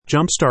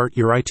Jumpstart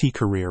your IT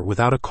career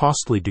without a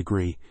costly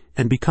degree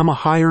and become a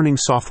high-earning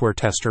software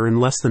tester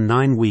in less than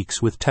 9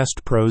 weeks with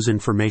TestPro's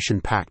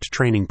information-packed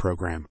training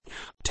program.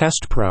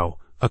 TestPro,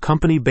 a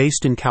company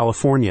based in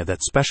California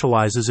that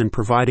specializes in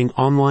providing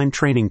online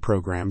training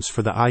programs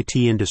for the IT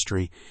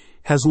industry,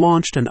 has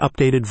launched an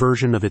updated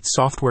version of its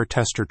software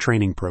tester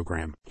training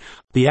program.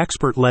 The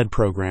expert-led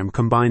program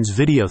combines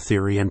video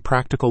theory and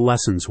practical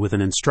lessons with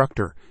an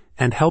instructor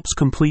and helps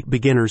complete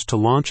beginners to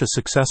launch a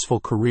successful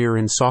career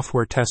in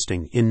software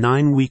testing in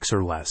 9 weeks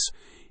or less.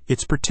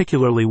 It's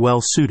particularly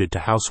well suited to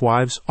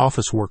housewives,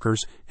 office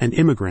workers, and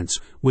immigrants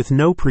with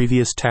no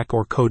previous tech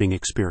or coding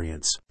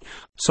experience.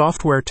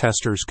 Software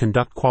testers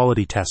conduct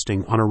quality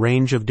testing on a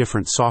range of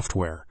different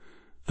software.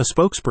 A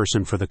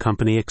spokesperson for the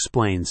company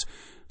explains,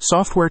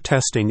 "Software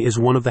testing is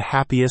one of the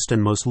happiest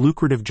and most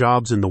lucrative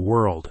jobs in the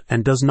world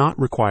and does not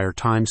require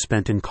time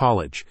spent in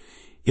college.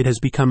 It has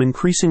become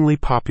increasingly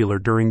popular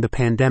during the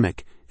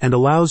pandemic and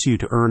allows you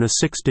to earn a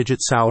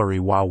 6-digit salary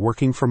while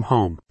working from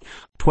home."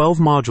 12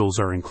 modules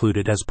are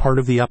included as part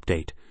of the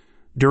update.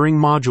 During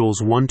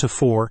modules 1 to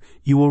 4,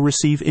 you will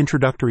receive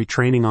introductory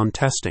training on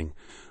testing,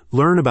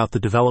 learn about the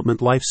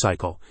development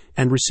lifecycle,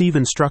 and receive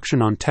instruction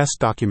on test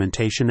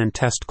documentation and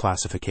test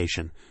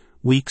classification.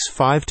 Weeks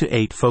 5 to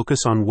 8 focus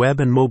on web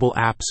and mobile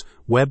apps,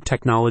 web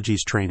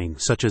technologies training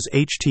such as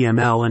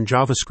HTML and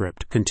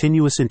JavaScript,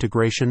 continuous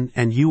integration,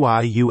 and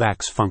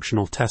UI/UX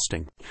functional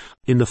testing.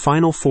 In the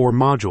final 4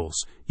 modules,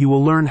 you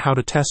will learn how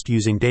to test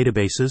using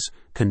databases,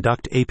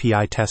 conduct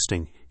API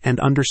testing, and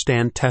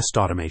understand test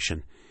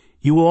automation.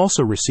 You will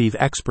also receive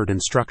expert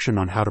instruction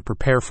on how to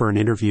prepare for an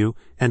interview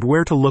and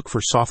where to look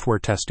for software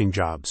testing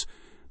jobs.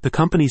 The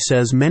company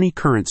says many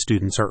current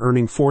students are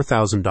earning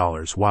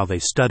 $4,000 while they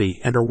study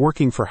and are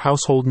working for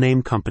household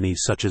name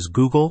companies such as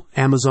Google,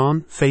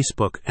 Amazon,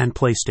 Facebook, and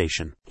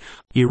PlayStation.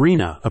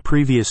 Irina, a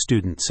previous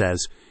student,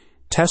 says,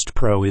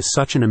 "TestPro is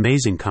such an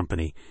amazing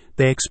company.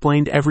 They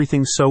explained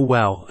everything so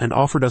well and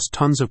offered us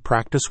tons of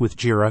practice with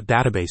Jira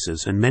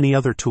databases and many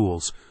other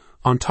tools.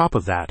 On top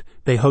of that,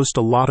 they host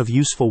a lot of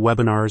useful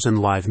webinars and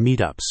live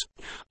meetups."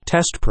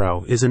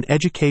 TestPro is an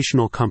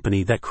educational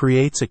company that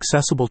creates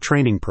accessible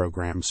training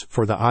programs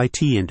for the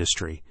IT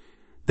industry.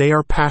 They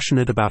are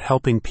passionate about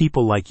helping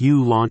people like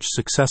you launch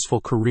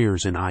successful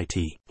careers in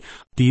IT.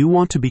 Do you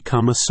want to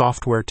become a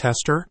software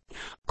tester?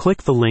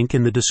 Click the link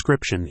in the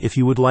description if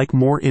you would like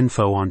more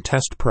info on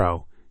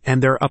TestPro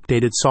and their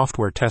updated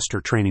software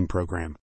tester training program.